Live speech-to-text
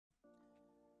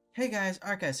Hey guys,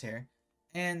 ArkhIce here,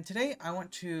 and today I want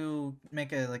to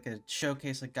make a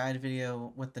showcase, guide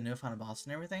video with the new final boss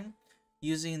and everything,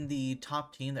 using the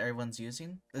top team that everyone's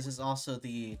using. This is also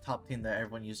the top team that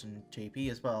everyone used in JP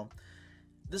as well.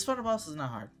 This final boss is not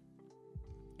hard.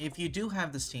 If you do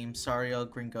have this team, Sario,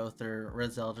 Green Gother,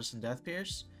 Red Zeldris, and Death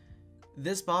Pierce,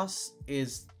 this boss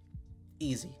is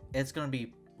easy. It's gonna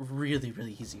be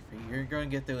really easy for you. You're gonna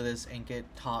get through this and get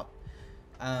top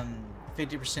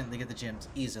 50% to get the gems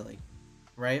easily,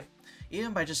 right?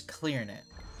 Even by just clearing it,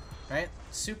 right?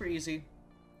 Super easy.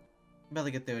 About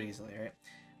to get through it easily, right?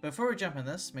 Before we jump in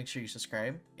this, make sure you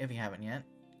subscribe if you haven't yet,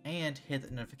 and hit the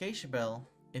notification bell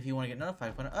if you want to get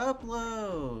notified when I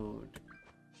upload.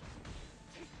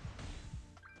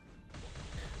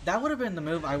 That would have been the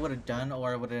move I would have done,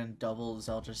 or I would have done double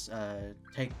Zeldris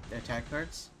take attack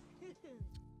cards.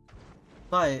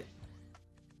 But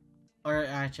or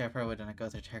actually, I probably would have done a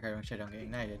Gother attack card, which I don't get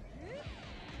ignited.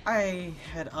 I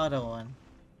had auto on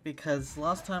because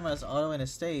last time I was autoing a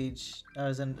stage,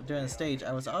 doing a stage,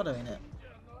 I was autoing it.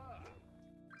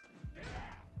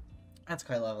 That's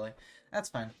quite lovely. That's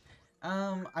fine.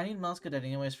 I need Malaska dead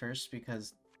anyways first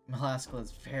because Malaska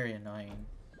is very annoying.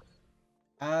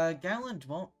 Galand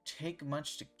won't take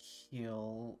much to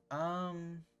kill.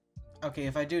 Okay,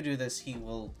 if I do this, he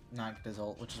will not get his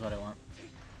ult, which is what I want.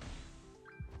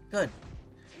 Good.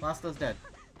 Malaska's dead.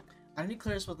 I need to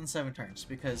clear this within 7 turns,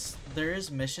 because there is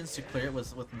missions to clear it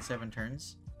within 7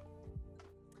 turns.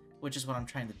 Which is what I'm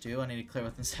trying to do. I need to clear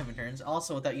within 7 turns,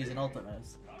 also without using ultimate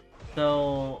moves.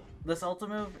 So, this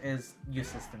ultimate move is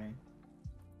useless to me.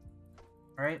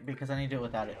 Alright, because I need to do it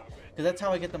without it. Because that's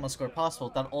how I get the most score possible,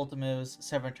 without ultimate moves,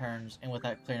 7 turns, and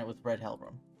without clearing it with red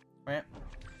Hellbrim. Right?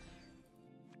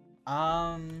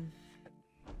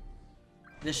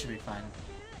 This should be fine.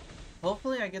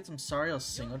 Hopefully I get some Sario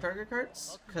single target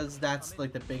cards, because that's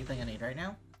like the big thing I need right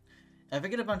now. If I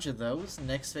get a bunch of those,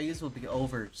 next phase will be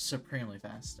over supremely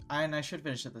fast. And I should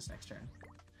finish it this next turn.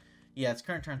 Yeah, it's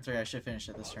current turn 3, I should finish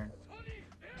it this turn.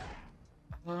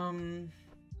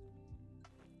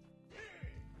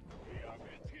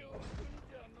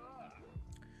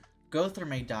 Gother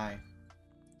may die.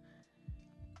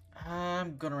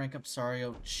 I'm gonna rank up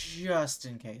Sario just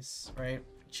in case, right?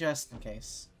 Just in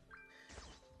case.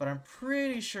 But I'm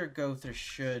pretty sure Gother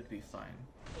should be fine.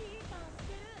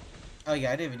 Oh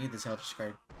yeah, I didn't even need this Eldritch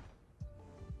card.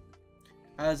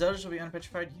 Zeldris will be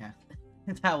unpetrified? Yeah.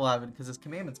 That will happen, because his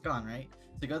commandment's gone, right?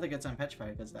 So Gother gets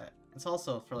unpetrified because that. It's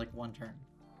also for like 1 turn.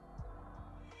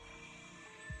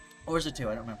 Or is it 2?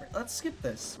 I don't remember. Let's skip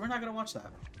this. We're not gonna watch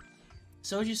that.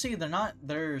 So as you see,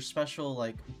 they're special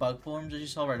like bug forms as you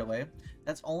saw right away.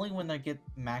 That's only when they get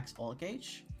max ult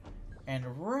gauge. And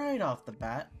right off the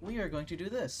bat, we are going to do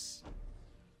this.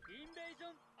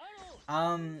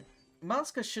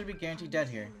 Malaska should be guaranteed dead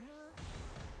here.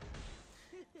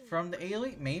 From the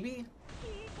AoE? Maybe?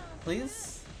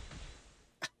 Please?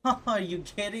 Are you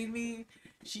kidding me?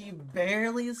 She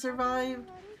barely survived?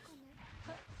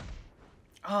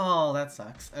 Oh, that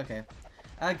sucks. Okay.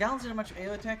 Galand's doing a bunch of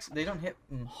AoE attacks. They don't hit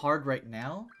hard right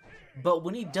now. But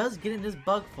when he does get in his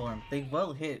bug form, they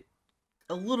will hit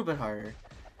a little bit harder.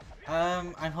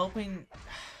 I'm hoping...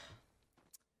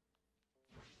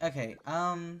 Okay,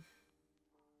 I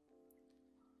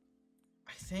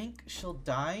think she'll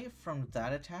die from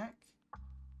that attack.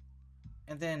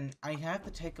 And then I have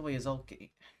to take away his ult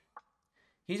gate.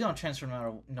 He's gonna transfer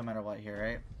no matter what here,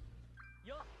 right?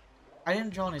 I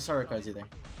didn't draw any Sario cards either.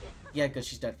 Yeah, because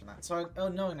she's dead from that. So, oh,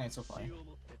 no ignites will fly.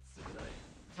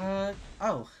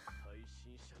 Oh.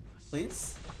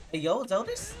 Please? Hey, yo, it's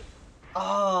Eldris?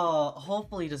 Oh,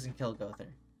 hopefully he doesn't kill Gother.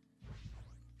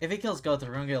 If he kills Gother,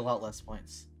 we're gonna get a lot less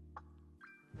points.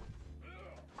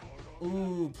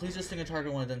 Ooh, please just think a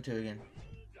target one of them two again.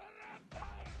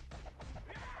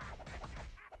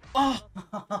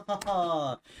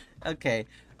 Oh! Okay.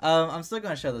 I'm still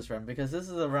gonna show this run, because this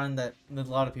is a run that a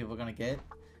lot of people are gonna get.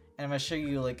 And I'm gonna show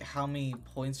you, like, how many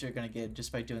points you're gonna get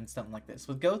just by doing something like this.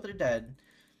 With Gother dead,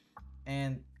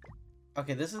 and...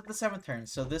 Okay, this is the 7th turn,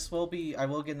 so this will be... I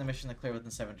will get in the mission to clear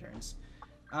within 7 turns.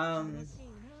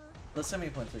 Let's see how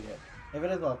many points we get. If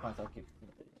it is a lot of points, I'll keep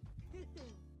it.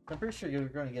 I'm pretty sure you're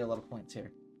going to get a lot of points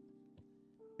here.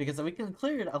 Because we can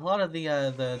clear a lot of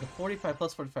the 45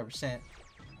 plus 45%.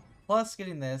 Plus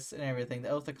getting this and everything,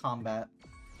 the Oath of Combat.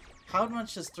 How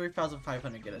much does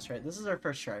 3,500 get us, right? This is our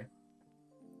first try.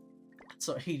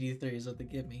 So 83 is what they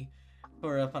give me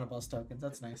for final boss tokens.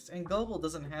 That's nice. And Global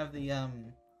doesn't have the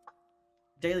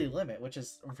daily limit, which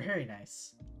is very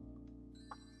nice.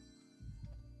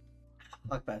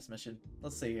 Luck Pass mission.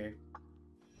 Let's see here.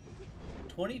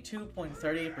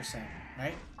 22.38%,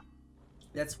 right?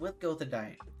 That's with Gotha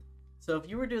dying. So if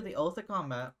you were to do the Oath of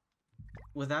Combat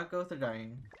without Gotha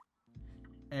dying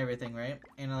and everything, right?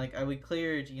 And like we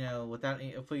cleared, you know, without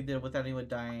if we did it without anyone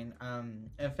dying,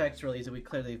 effects really easy. We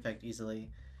clear the effect easily,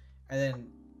 and then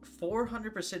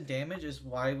 400% damage is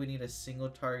why we need a single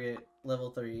target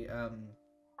level 3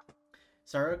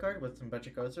 Sorrow card with some bunch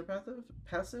of Ghosts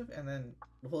passive, and then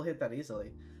we'll hit that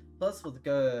easily. Plus with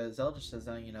Zelda says,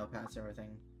 you know, pass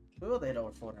everything, we will hit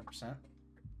over 400%.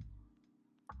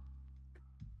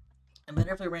 And then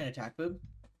if we ran attack food,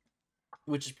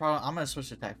 which is probably, I'm gonna switch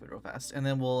to attack food real fast, and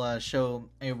then we'll show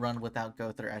a run without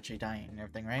Gother actually dying and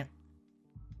everything, right?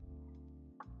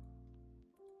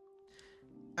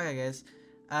 Okay, guys.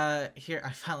 Here I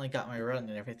finally got my run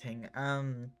and everything.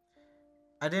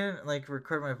 I didn't like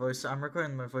record my voice, so I'm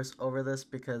recording my voice over this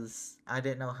because I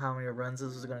didn't know how many runs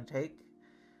this was gonna take.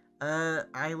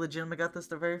 I legitimately got this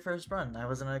the very first run. I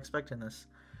wasn't expecting this.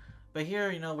 But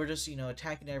here, you know, we're just, you know,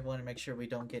 attacking everyone to make sure we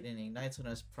don't get any Knights on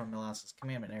us from Alaska's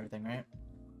commandment and everything, right?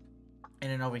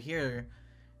 And then over here,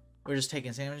 we're just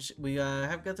taking damage. We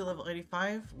have got to level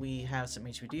 85. We have some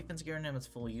HP defense gear on him. It's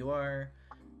full UR.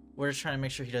 We're just trying to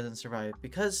make sure he doesn't survive.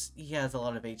 Because he has a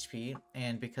lot of HP,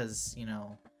 and because, you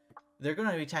know, they're going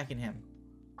to be attacking him.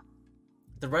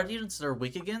 The red units they're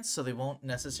weak against, so they won't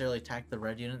necessarily attack the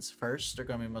red units first. They're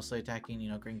going to be mostly attacking, you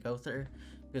know, Green Gother,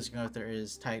 because Green Gother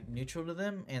is type neutral to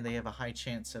them, and they have a high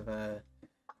chance of,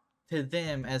 to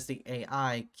them as the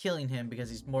AI, killing him because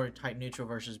he's more type neutral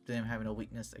versus them having a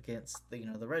weakness against the, you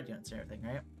know, the red units and everything,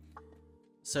 right?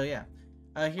 So yeah,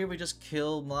 here we just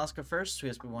kill Malaska first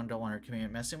because we don't want our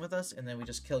command messing with us, and then we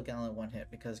just kill Galand one hit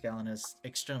because Galand is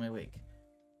extremely weak.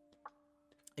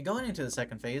 And going into the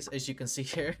second phase, as you can see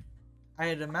here, I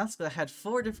had a Malaska that had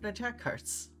 4 different attack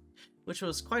cards, which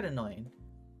was quite annoying.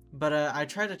 But I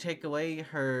tried to take away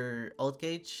her ult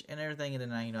gauge and everything, and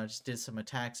then I, you know, just did some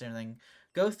attacks and everything.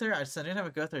 Gother, I didn't have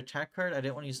a Gother attack card. I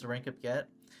didn't want to use the rank up yet,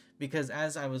 because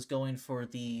as I was going for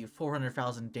the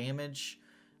 400,000 damage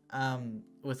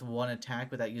with one attack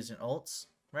without using ults,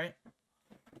 right?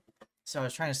 So I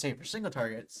was trying to save for single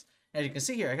targets. As you can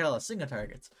see here, I got a lot of single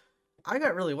targets. I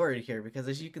got really worried here, because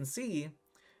as you can see,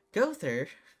 Gother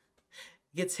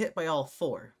gets hit by all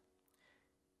 4.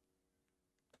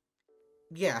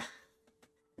 Yeah,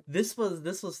 this was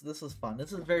fun.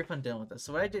 This was very fun dealing with this.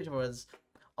 So what I did was,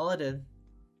 I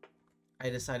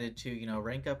decided to, you know,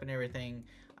 rank up and everything.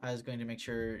 I was going to make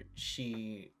sure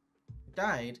she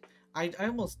died. I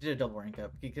almost did a double rank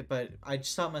up, but I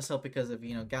stopped myself because of,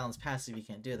 you know, Galand's passive. You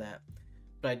can't do that.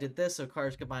 But I did this so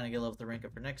cards combine to get level the rank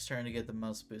up for next turn to get the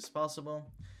most boost possible.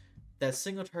 That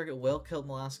single target will kill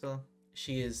Malaska.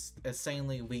 She is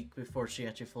insanely weak before she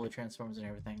actually fully transforms and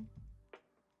everything.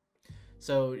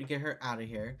 So you get her out of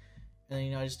here, and then,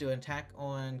 you know, I just do an attack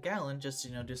on Galand just to,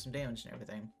 you know, do some damage and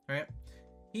everything, right?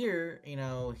 Here, you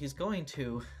know, he's going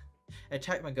to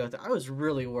attack my Gotha. I was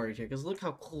really worried here because look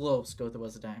how close Gotha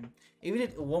was to dying. If he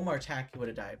did one more attack, he would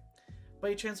have died.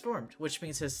 But he transformed, which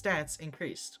means his stats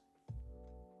increased.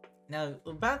 Now,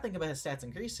 the bad thing about his stats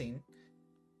increasing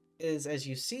is, as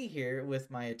you see here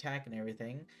with my attack and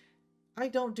everything, I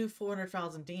don't do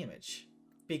 400,000 damage.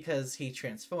 Because he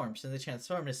transforms, and the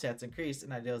transformed his stats increased,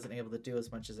 and I wasn't able to do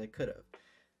as much as I could have.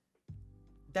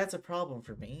 That's a problem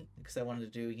for me, because I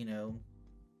wanted to do, you know,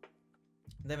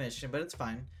 the mission, but it's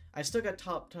fine. I still got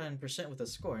top 10% with a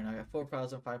score, and I got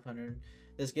 4,500.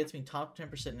 This gets me top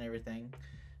 10% and everything.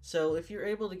 So if you're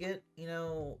able to get, you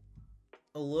know,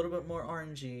 a little bit more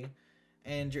RNG,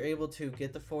 and you're able to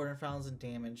get the 400,000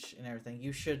 damage and everything,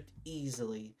 you should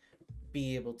easily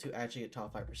be able to actually get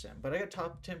top 5%. But I got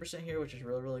top 10% here, which is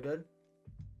really, really good.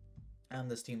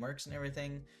 This team works and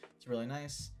everything. It's really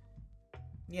nice.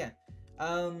 Yeah.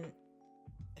 I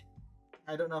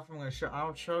don't know if I'm going to show...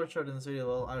 I'll show it in this video.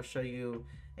 Well, I'll show you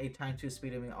a time to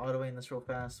speed of me autoing this real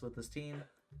fast with this team.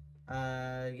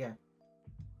 Yeah.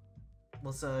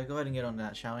 Let's go ahead and get on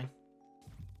that, shall we?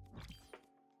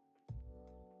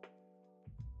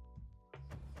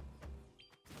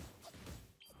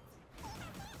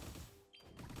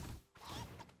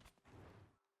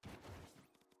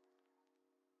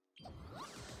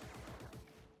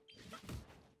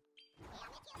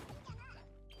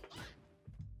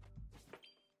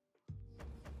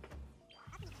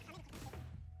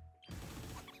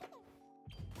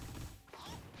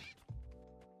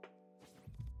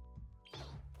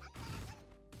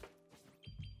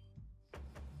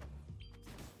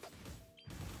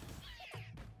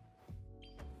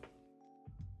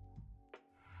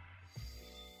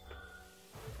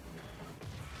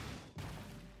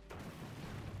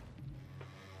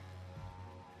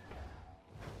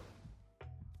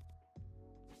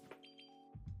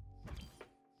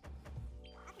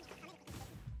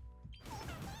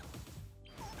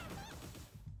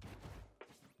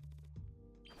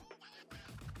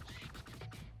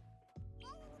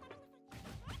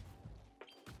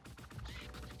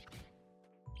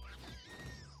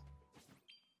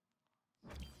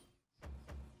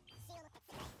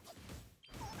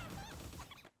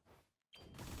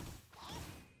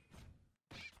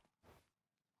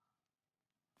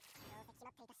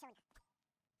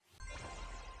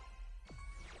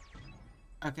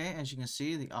 Okay, as you can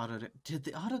see, the auto... Did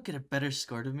the auto get a better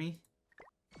score to me?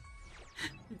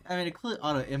 I mean, include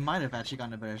auto, it might have actually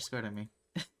gotten a better score to me.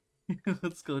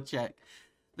 Let's go check.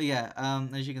 But yeah,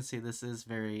 as you can see, this is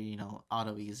very, you know,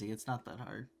 auto easy. It's not that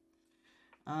hard.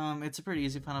 It's a pretty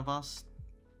easy final boss.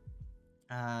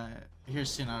 Here's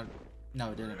soon out.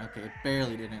 No, it didn't. Okay, it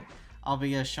barely didn't. I'll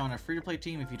be showing a free-to-play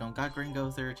team if you don't got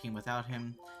Gringo, they're a team without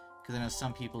him. Because I know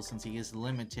some people, since he is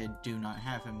limited, do not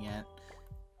have him yet.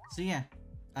 So yeah,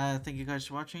 thank you guys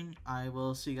for watching. I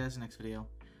will see you guys in the next video.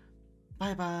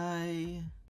 Bye-bye!